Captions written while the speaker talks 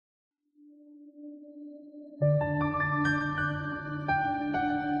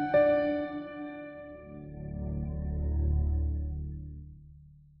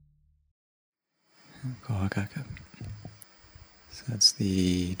That's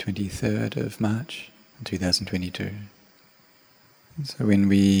the 23rd of March, 2022. So when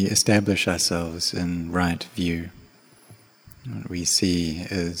we establish ourselves in right view, what we see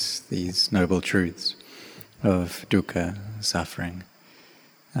is these noble truths of dukkha, suffering,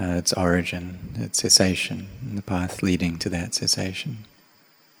 its origin, its cessation, and the path leading to that cessation.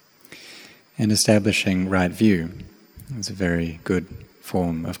 And establishing right view is a very good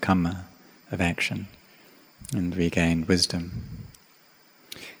form of kamma, of action, and we gain wisdom.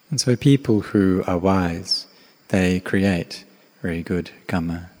 And so people who are wise, they create very good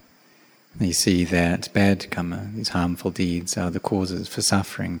kamma. They see that bad kamma, these harmful deeds, are the causes for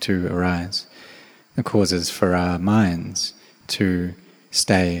suffering to arise, the causes for our minds to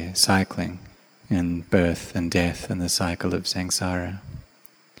stay cycling in birth and death and the cycle of samsara.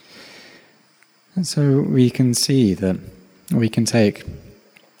 And so we can see that we can take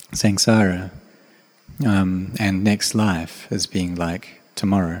samsara and next life as being like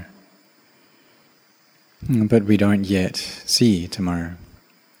tomorrow. But we don't yet see tomorrow.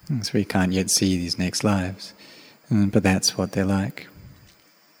 So we can't yet see these next lives. But that's what they're like.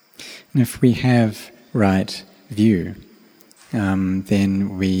 And if we have right view,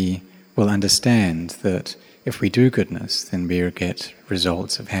 then we will understand that if we do goodness, then we get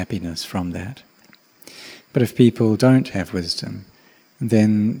results of happiness from that. But if people don't have wisdom,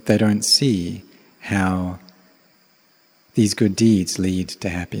 then they don't see how these good deeds lead to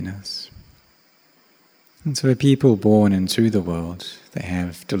happiness. And so people born into the world, they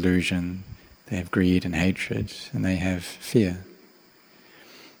have delusion, they have greed and hatred, and they have fear.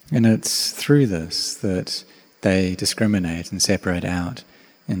 And it's through this that they discriminate and separate out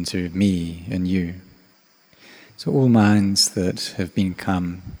into me and you. So all minds that have been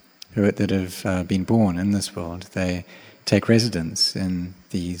born in this world, they take residence in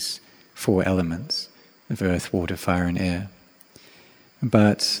these four elements of earth, water, fire, and air.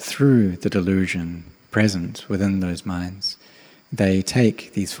 But through the delusion present within those minds, they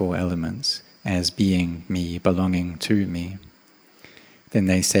take these four elements as being me, belonging to me. Then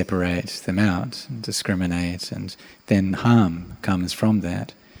they separate them out and discriminate, and then harm comes from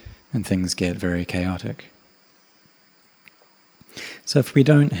that, and things get very chaotic. So if we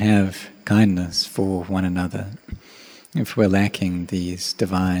don't have kindness for one another, if we're lacking these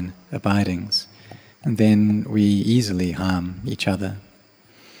divine abidings, then we easily harm each other.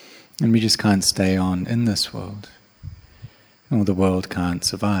 And we just can't stay on in this world. Or the world can't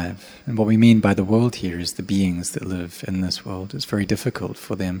survive. And what we mean by the world here is the beings that live in this world. It's very difficult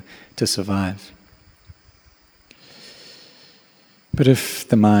for them to survive. But if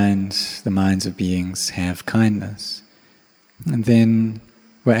the minds of beings have kindness, and then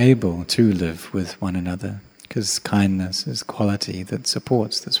we're able to live with one another, because kindness is a quality that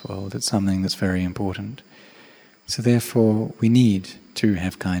supports this world. It's something that's very important. So therefore, we need to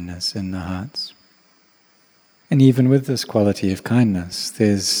have kindness in our hearts. And even with this quality of kindness,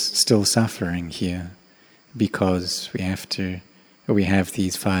 there's still suffering here, because we have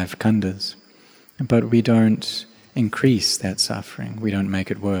these five khandhas, but we don't increase that suffering. We don't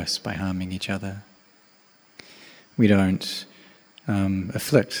make it worse by harming each other. We don't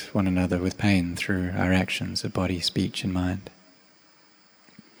afflict one another with pain through our actions of body, speech, and mind.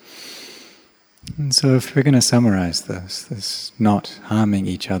 And so if we're going to summarize this not harming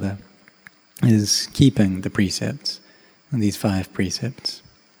each other is keeping the precepts, and these five precepts.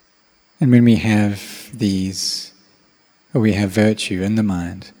 And when we have we have virtue in the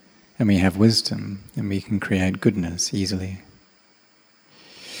mind, and we have wisdom, then we can create goodness easily.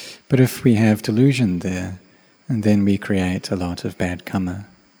 But if we have delusion there, and then we create a lot of bad kamma.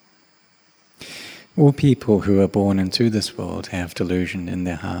 All people who are born into this world have delusion in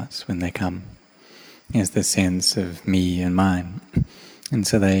their hearts when they come. There's the sense of me and mine. And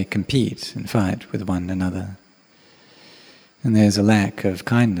so they compete and fight with one another. And there's a lack of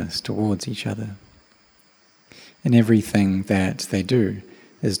kindness towards each other. And everything that they do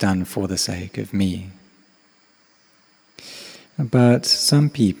is done for the sake of me. But some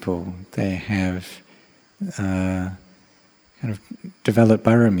people, they have kind of developed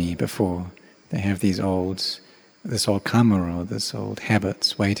barami before. They have this old karma or this old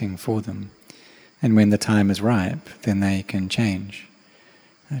habits waiting for them. And when the time is ripe, then they can change.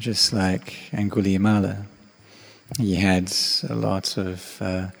 Just like Angulimala, he had a lot of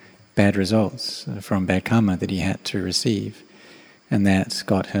bad results from bad karma that he had to receive, and that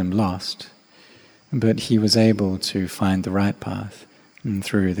got him lost. But he was able to find the right path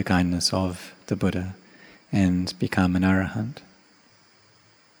through the kindness of the Buddha and become an arahant.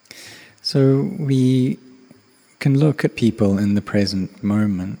 So we can look at people in the present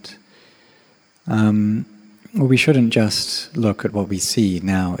moment Well, we shouldn't just look at what we see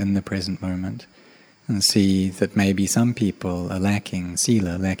now in the present moment and see that maybe some people are lacking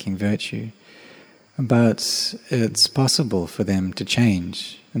sila, lacking virtue, but it's possible for them to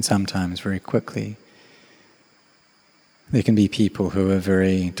change, and sometimes very quickly. There can be people who are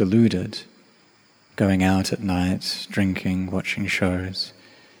very deluded, going out at night, drinking, watching shows,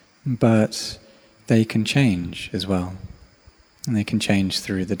 but they can change as well. And they can change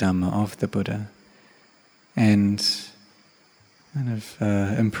through the Dhamma of the Buddha and kind of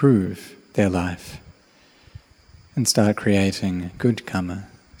improve their life and start creating good karma,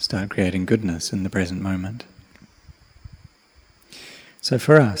 start creating goodness in the present moment. So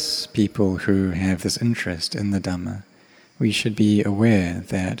for us, people who have this interest in the Dhamma, we should be aware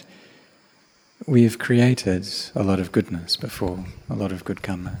that we've created a lot of goodness before, a lot of good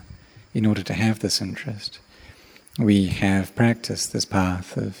karma, in order to have this interest. We have practiced this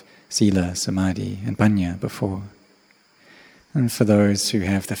path of sila, samadhi and panya before. And for those who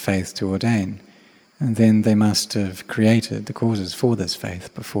have the faith to ordain, and then they must have created the causes for this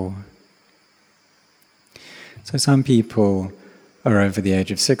faith before. So some people are over the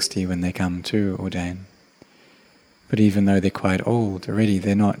age of 60 when they come to ordain. But even though they're quite old already,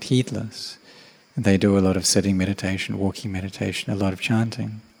 they're not heedless. They do a lot of sitting meditation, walking meditation, a lot of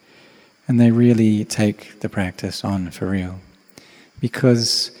chanting. And they really take the practice on for real.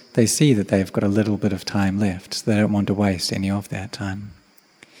 Because they see that they've got a little bit of time left, so they don't want to waste any of that time.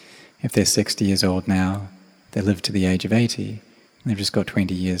 If they're 60 years old now, they live to the age of 80, and they've just got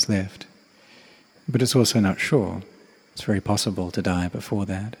 20 years left. But it's also not sure. It's very possible to die before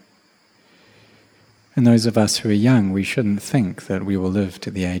that. And those of us who are young, we shouldn't think that we will live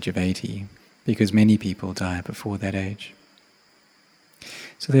to the age of 80, because many people die before that age.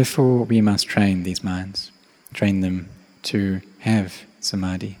 So therefore we must train these minds, train them to have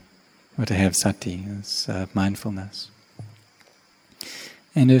samadhi, or to have sati, as mindfulness.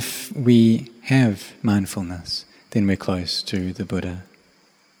 And if we have mindfulness, then we're close to the Buddha.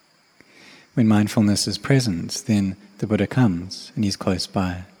 When mindfulness is present, then the Buddha comes and he's close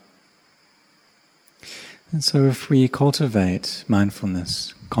by. And so if we cultivate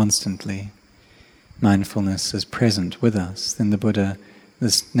mindfulness constantly, mindfulness is present with us, then the Buddha,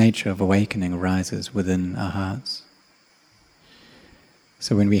 this nature of awakening, arises within our hearts.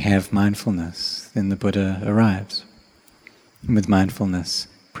 So when we have mindfulness, then the Buddha arrives. And with mindfulness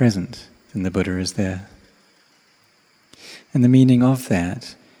present, then the Buddha is there. And the meaning of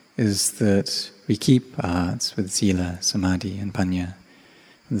that is that we keep our hearts with sila, samadhi and panya,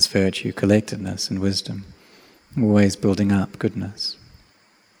 this virtue, collectedness and wisdom, always building up goodness.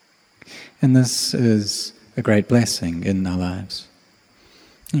 And this is a great blessing in our lives,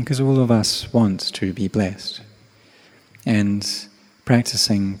 because all of us want to be blessed. And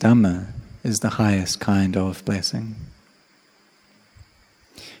practicing Dhamma is the highest kind of blessing.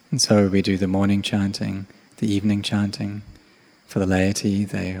 And so we do the morning chanting, the evening chanting. For the laity,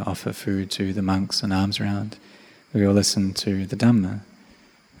 they offer food to the monks and alms round. We all listen to the Dhamma,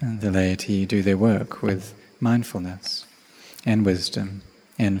 and the laity do their work with mindfulness and wisdom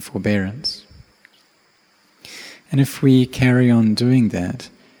and forbearance. And if we carry on doing that,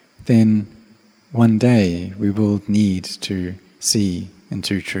 then one day we will need to see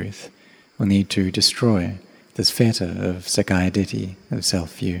into truth. We'll need to destroy this fetter of Sakkaya Ditthi, of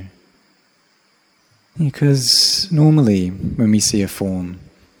self-view. Because normally when we see a form,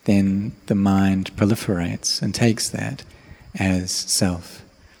 then the mind proliferates and takes that as self.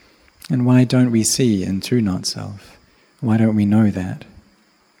 And why don't we see into not self? Why don't we know that?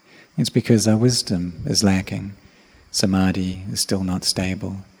 It's because our wisdom is lacking. Samadhi is still not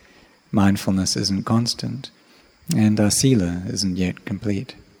stable. Mindfulness isn't constant. And our sila isn't yet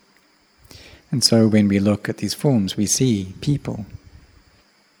complete. And so when we look at these forms, we see people.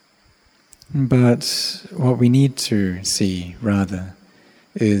 But what we need to see, rather,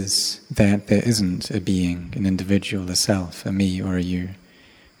 is that there isn't a being, an individual, a self, a me or a you,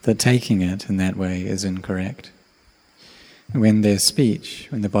 that taking it in that way is incorrect. When there's speech,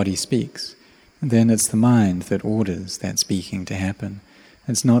 when the body speaks, then it's the mind that orders that speaking to happen.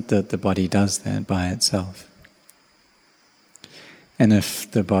 It's not that the body does that by itself. And if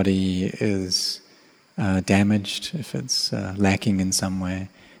the body is damaged, if it's lacking in some way,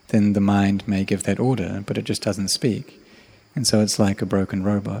 then the mind may give that order, but it just doesn't speak. And so it's like a broken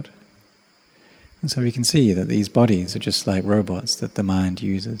robot. And so we can see that these bodies are just like robots that the mind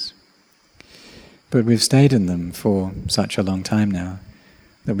uses. But we've stayed in them for such a long time now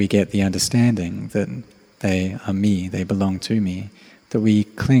that we get the understanding that they are me, they belong to me, that we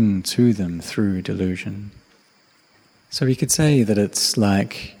cling to them through delusion. So we could say that it's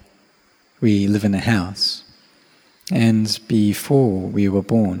like we live in a house, And before we were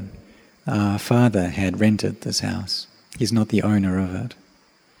born, our father had rented this house. He's not the owner of it.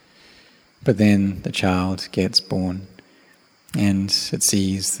 But then the child gets born, and it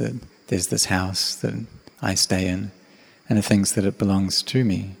sees that there's this house that I stay in, and it thinks that it belongs to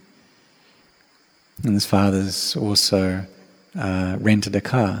me. And this father's also rented a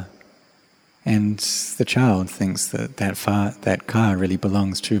car, and the child thinks that that car really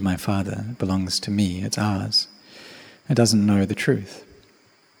belongs to my father, it belongs to me, it's ours. It doesn't know the truth.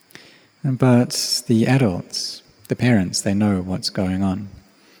 But the adults, the parents, they know what's going on.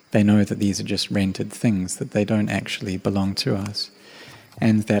 They know that these are just rented things, that they don't actually belong to us,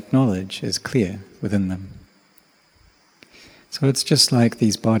 and that knowledge is clear within them. So it's just like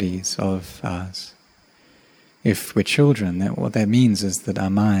these bodies of ours. If we're children, what that means is that our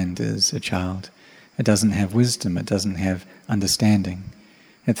mind is a child. It doesn't have wisdom, it doesn't have understanding.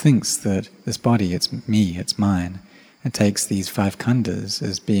 It thinks that this body, it's me, it's mine. It takes these 5 khandhas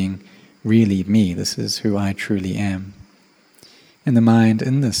as being really me, this is who I truly am. And the mind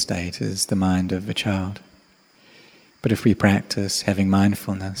in this state is the mind of a child. But if we practice having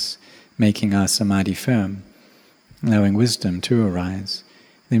mindfulness, making our samadhi firm, allowing wisdom to arise,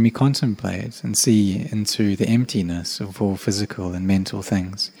 then we contemplate and see into the emptiness of all physical and mental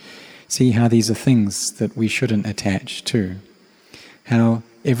things. See how these are things that we shouldn't attach to. How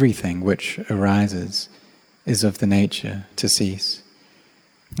everything which arises is of the nature to cease.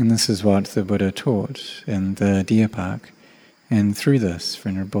 And this is what the Buddha taught in the Deer Park. And through this,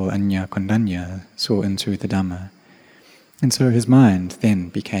 Venerable Anya Kondanya saw into the Dhamma. And so his mind then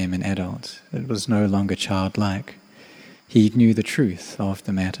became an adult. It was no longer childlike. He knew the truth of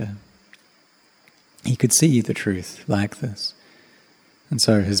the matter. He could see the truth like this. And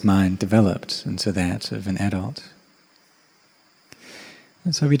so his mind developed into that of an adult.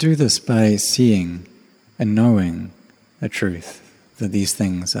 And so we do this by seeing and knowing the truth, that these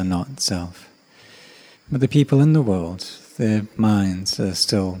things are not self. But the people in the world, their minds are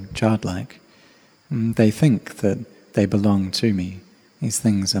still childlike. They think that they belong to me. These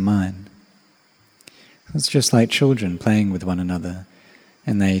things are mine. It's just like children playing with one another,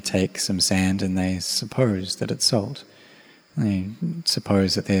 and they take some sand and they suppose that it's salt. They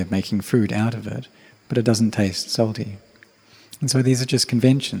suppose that they're making food out of it, but it doesn't taste salty. And so these are just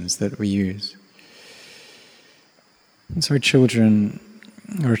conventions that we use. And so children,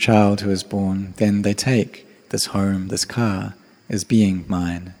 or a child who is born, then they take this home, this car, as being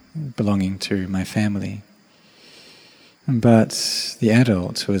mine, belonging to my family. But the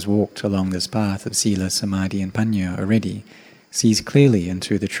adult who has walked along this path of sila, samadhi and panya already sees clearly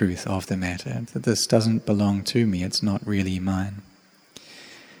into the truth of the matter, that this doesn't belong to me, it's not really mine.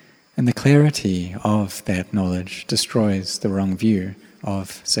 And the clarity of that knowledge destroys the wrong view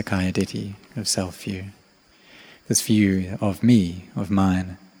of Sakkaya Ditthi, of self-view, this view of me, of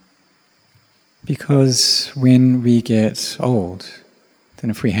mine. Because when we get old, then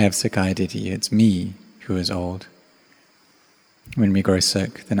if we have Sakkaya Ditthi, it's me who is old. When we grow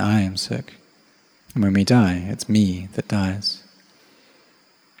sick, then I am sick. And when we die, it's me that dies.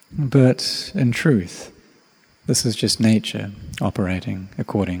 But in truth, this is just nature operating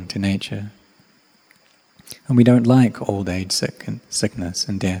according to nature. And we don't like old age, sickness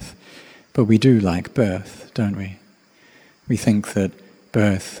and death, but we do like birth, don't we? We think that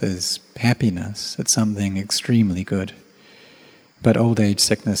birth is happiness, it's something extremely good. But old age,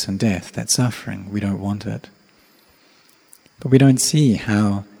 sickness and death, that's suffering, we don't want it. But we don't see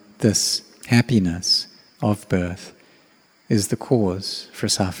how this happiness of birth is the cause for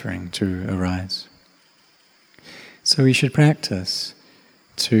suffering to arise. So we should practice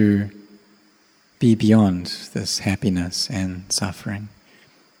to be beyond this happiness and suffering,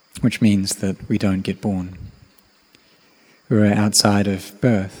 which means that we don't get born. We're outside of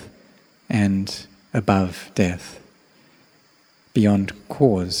birth and above death, beyond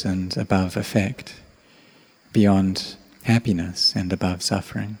cause and above effect, beyond happiness and above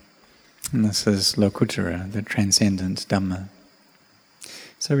suffering. And this is Lokuttara, the transcendent Dhamma.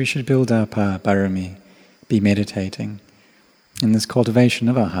 So we should build up our parami, be meditating, and this cultivation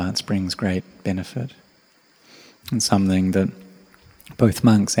of our hearts brings great benefit. And something that both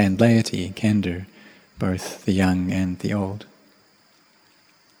monks and laity can do, both the young and the old.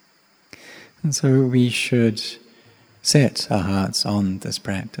 And so we should set our hearts on this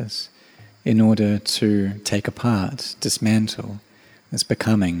practice in order to take apart, dismantle this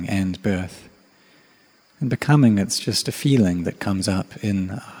becoming and birth. And becoming, it's just a feeling that comes up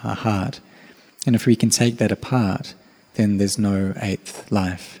in our heart. And if we can take that apart, then there's no eighth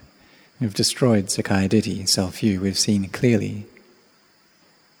life. We've destroyed Sakkaya Ditthi, self-view, we've seen clearly.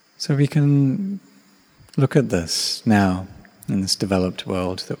 So we can look at this now in this developed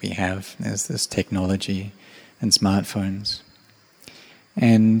world that we have. There's this technology and smartphones.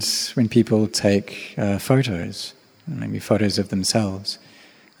 And when people take photos, maybe photos of themselves,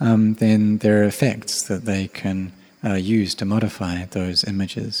 then there are effects that they can use to modify those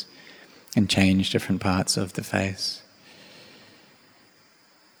images and change different parts of the face.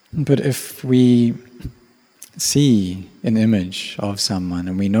 But if we see an image of someone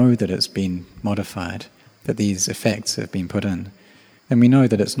and we know that it's been modified, that these effects have been put in, then we know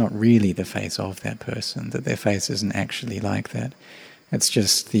that it's not really the face of that person, that their face isn't actually like that. It's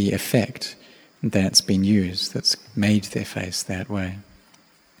just the effect that's been used that's made their face that way.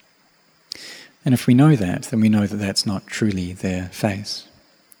 And if we know that, then we know that that's not truly their face.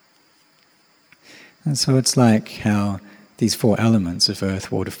 And so it's like how these four elements of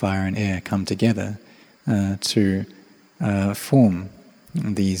earth, water, fire and air come together to form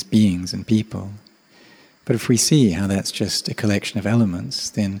these beings and people. But if we see how that's just a collection of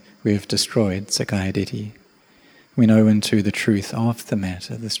elements, then we've destroyed Sakkaya Ditthi. We know into the truth of the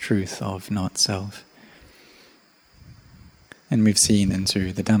matter, this truth of not self. And we've seen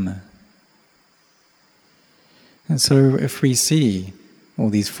into the Dhamma. And so if we see all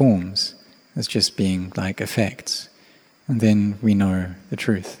these forms as just being like effects, and then we know the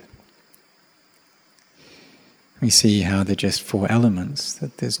truth. We see how they're just four elements,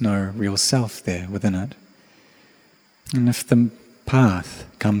 that there's no real self there within it. And if the path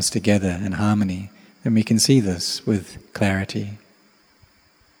comes together in harmony, then we can see this with clarity.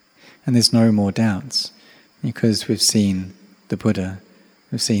 And there's no more doubts, because we've seen the Buddha,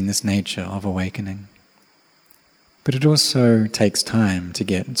 we've seen this nature of awakening. But it also takes time to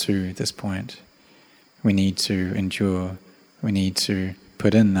get to this point. We need to endure, we need to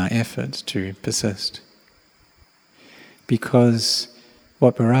put in our effort to persist. Because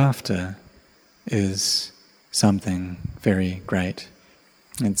what we're after is something very great.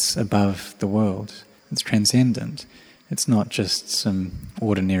 It's above the world, it's transcendent. It's not just some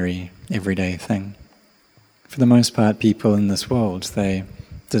ordinary, everyday thing. For the most part, people in this world, they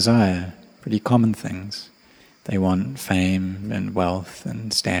desire pretty common things. They want fame and wealth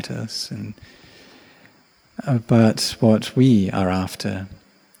and status, and but what we are after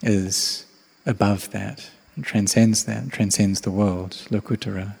is above that, transcends the world,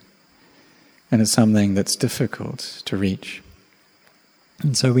 Lokuttara. And it's something that's difficult to reach.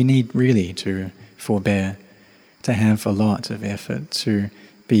 And so we need really to forbear, to have a lot of effort, to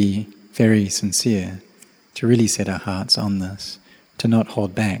be very sincere, to really set our hearts on this, to not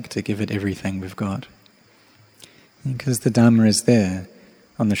hold back, to give it everything we've got. Because the Dhamma is there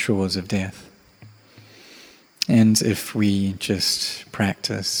on the shores of death. And if we just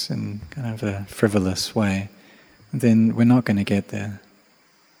practice in kind of a frivolous way, then we're not going to get there.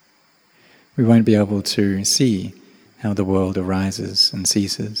 We won't be able to see how the world arises and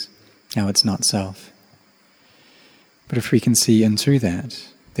ceases, how it's not self. But if we can see into that,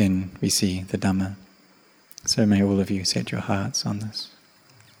 then we see the Dhamma. So may all of you set your hearts on this.